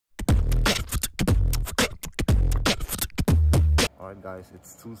Guys,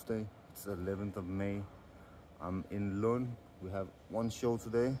 it's Tuesday, it's 11th of May. I'm in Lund. We have one show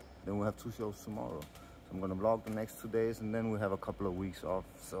today, then we have 2 shows tomorrow. So I'm gonna vlog the next 2 days and then we have a couple of weeks off.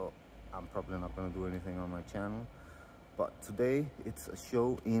 So I'm probably not gonna do anything on my channel. But today it's a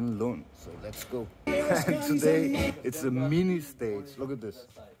show in Lund, so let's go. And today it's a mini stage. Look at this.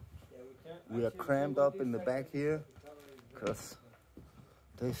 We are crammed up in the back here because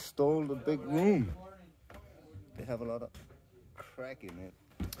they stole the big room. They have a lot of crack in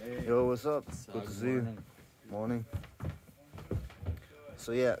it. Yo, what's up? Good to see you. Morning.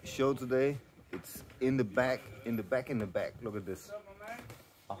 So yeah, show today. It's in the back, in the back. Look at this.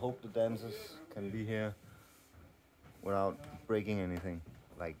 I hope the dancers can be here without breaking anything,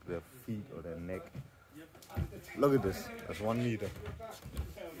 like their feet or their neck. Look at this. That's 1 meter.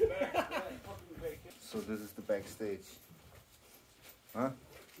 So this is the backstage. Huh?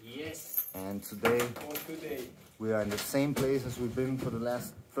 Yes. And today we are in the same place as we've been for the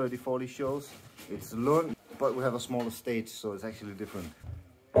last 30-40 shows. It's Lund, but we have a smaller stage, so it's actually different.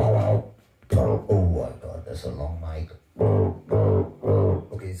 Oh my god, that's a long mic.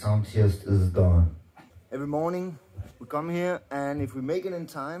 Okay, sound test is done. Every morning we come here, and if we make it in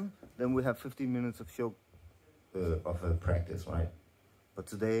time, then we have 15 minutes of show of practice, right? But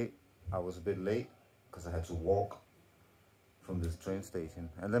today I was a bit late because I had to walk from this train station,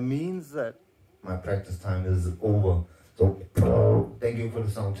 and that means that my practice time is over. So thank you for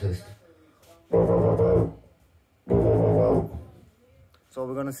the sound test. So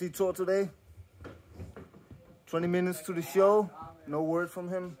we're gonna see Thor today. 20 minutes to the show, no word from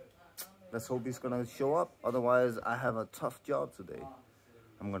him. Let's hope he's gonna show up, otherwise I have a tough job today.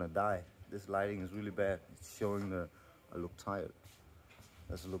 I'm gonna die. This lighting is really bad. It's showing that I look tired.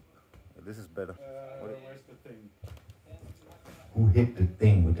 Let's look. This is better. Where's the thing? Who hit the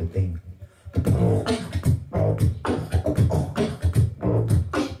thing with the thing?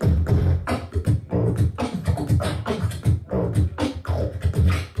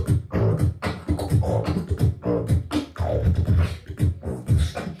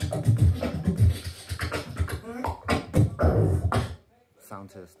 Sound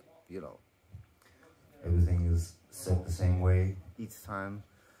test, you know. Everything is set the same way each time.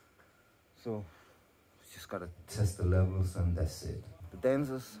 So just gotta test the levels and that's it. The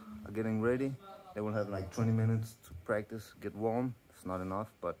dancers are getting ready. They will have like 20 minutes to practice, get warm. It's not enough,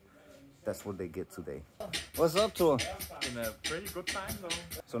 but that's what they get today. What's up, Thor? In a pretty good time though.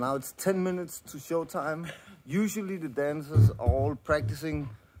 So now it's 10 minutes to show time. Usually the dancers are all practicing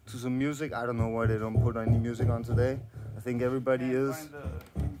to some music. I don't know why they don't put any music on today. I think everybody is.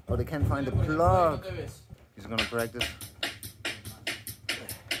 Oh, they can't find the plug. He's gonna practice.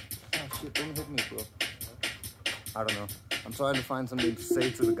 Oh shit, don't hit me, bro. I don't know. I'm trying to find something to say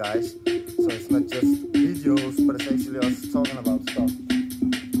to the guys. So it's not just videos, but it's actually us talking about stuff.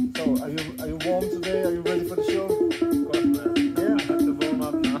 So are you warm today? Are you ready for the show? Of course, man. Yeah. I have to warm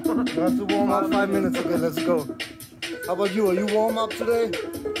up now. You have to warm up 5 minutes. Okay, let's go. How about you? Are you warm up today?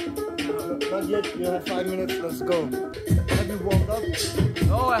 Not yet. You have 5 minutes. Let's go. Have you warmed up?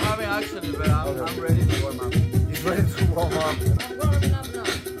 No, I haven't actually, but I'm ready to warm up. He's ready to warm up. I'm warming up now.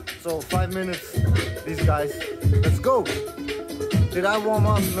 So 5 minutes. These guys. Let's go. Did I warm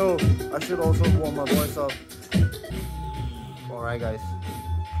up? No. I should also warm my voice up. Alright, guys.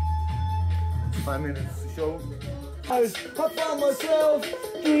 5 minutes to show. Guys, I found myself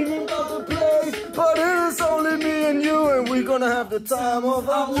dreaming about the place, but it is only me and you, and we're gonna have the time of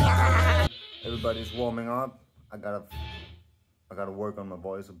our life. Everybody's warming up. I gotta work on my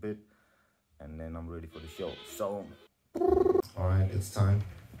voice a bit, and then I'm ready for the show. So, all right, it's time.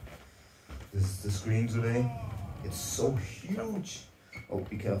 This is the screen today. It's so huge. Oh,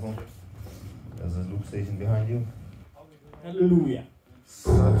 be careful. There's a loop station behind you. Hallelujah.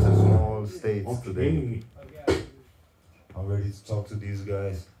 Such a small stage today. I'm ready to talk to these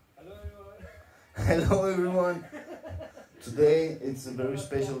guys. Hello everyone. Today it's a very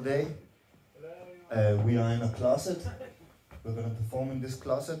special day. We are in a closet. We're gonna perform in this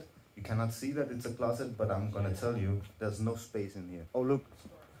closet. You cannot see that it's a closet, but I'm gonna tell you there's no space in here. Oh look,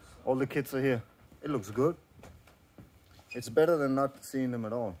 all the kids are here. It looks good. It's better than not seeing them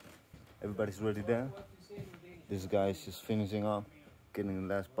at all. Everybody's ready there. This guy's just finishing up, getting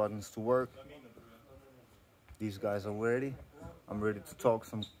the last buttons to work. These guys are ready. I'm ready to talk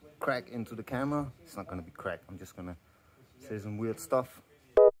some crack into the camera. It's not gonna be crack. I'm just gonna say some weird stuff.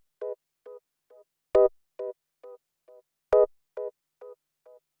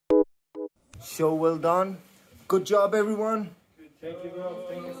 Show well done. Good job, everyone. Thank you, bro.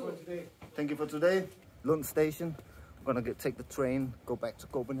 Thank you for today. Thank you for today. Lund Station. We're gonna take the train, go back to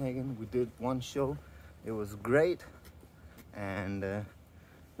Copenhagen. We did one show. It was great. And then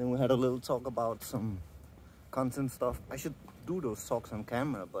we had a little talk about some content stuff. I should do those talks on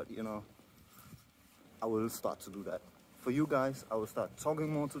camera, but you know, I will start to do that. For you guys, I will start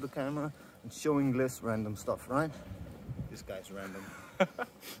talking more to the camera and showing less random stuff, right? This guy's random.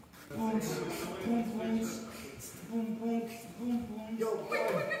 Yo.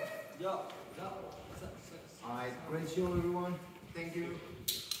 Alright, great show everyone. Thank you.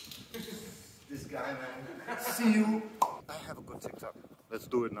 This guy, man. See you. I have a good TikTok. Let's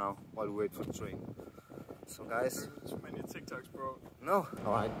do it now while we wait for the train. So guys. Too many TikToks, bro. No.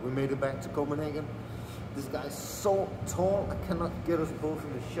 Alright, we made it back to Copenhagen. This guy's so tall, I cannot get us both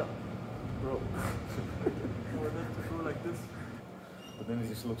in the shot. Bro. Or to go like this. But then it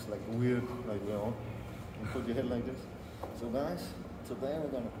just looks like weird, like you know, you put your head like this. So guys, today we're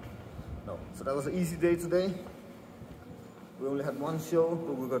gonna, so that was an easy day today. We only had one show,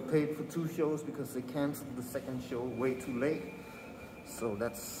 but we got paid for 2 shows because they canceled the second show way too late. So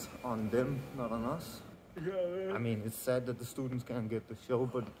that's on them, not on us. Yeah. I mean, it's sad that the students can't get the show,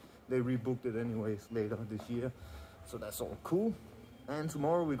 but they rebooked it anyways later this year. So that's all cool. And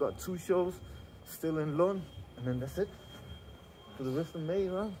tomorrow we got 2 shows still in Lund, and then that's it. For the rest of May,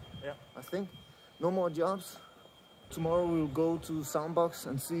 right? Yeah. I think. No more jobs. Tomorrow we'll go to Soundbox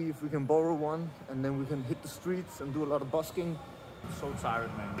and see if we can borrow one, and then we can hit the streets and do a lot of busking. So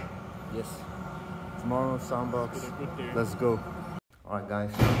tired, man. Yes. Tomorrow, Soundbox. It's been a good day. Let's go. Alright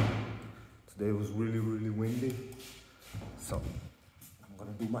guys. Today was really windy. So I'm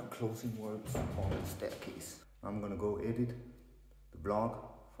gonna do my closing words on the staircase. I'm gonna go edit the vlog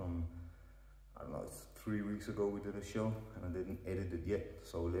from, I don't know, it's 3 weeks ago we did a show and I didn't edit it yet,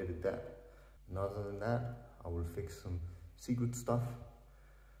 so we'll edit that. And other than that, I will fix some secret stuff,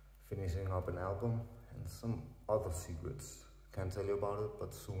 finishing up an album and some other secrets. Can't tell you about it,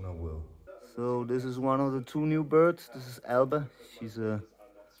 but soon I will. So this is one of the 2 new birds. This is Alba. She's a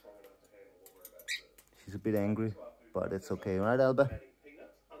bit angry, but it's okay, right Alba?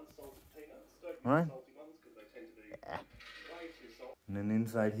 Right? Yeah. And then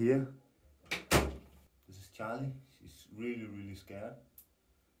inside here, this is Charlie. She's really scared.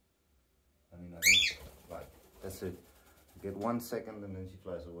 I mean, I think, right, that's it. You get 1 second and then she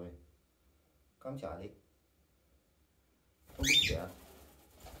flies away. Come Charlie. Don't be scared.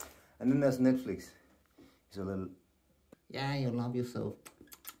 And then there's Netflix. He's a little, yeah, you love yourself.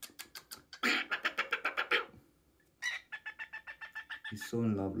 He's so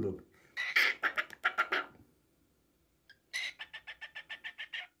in love, look.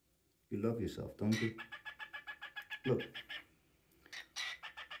 You love yourself, don't you? Look.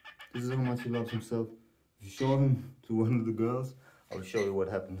 This is how much he loves himself. If you show him to one of the girls, I'll show you what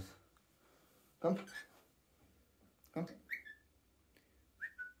happens. Come. Come.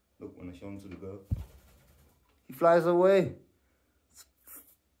 Look, when I show him to the girl, he flies away.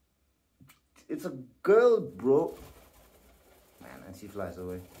 It's a girl, bro. Man, and she flies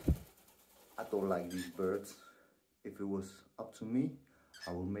away. I don't like these birds. If it was up to me,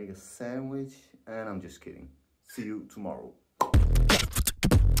 I would make a sandwich, and I'm just kidding. See you tomorrow.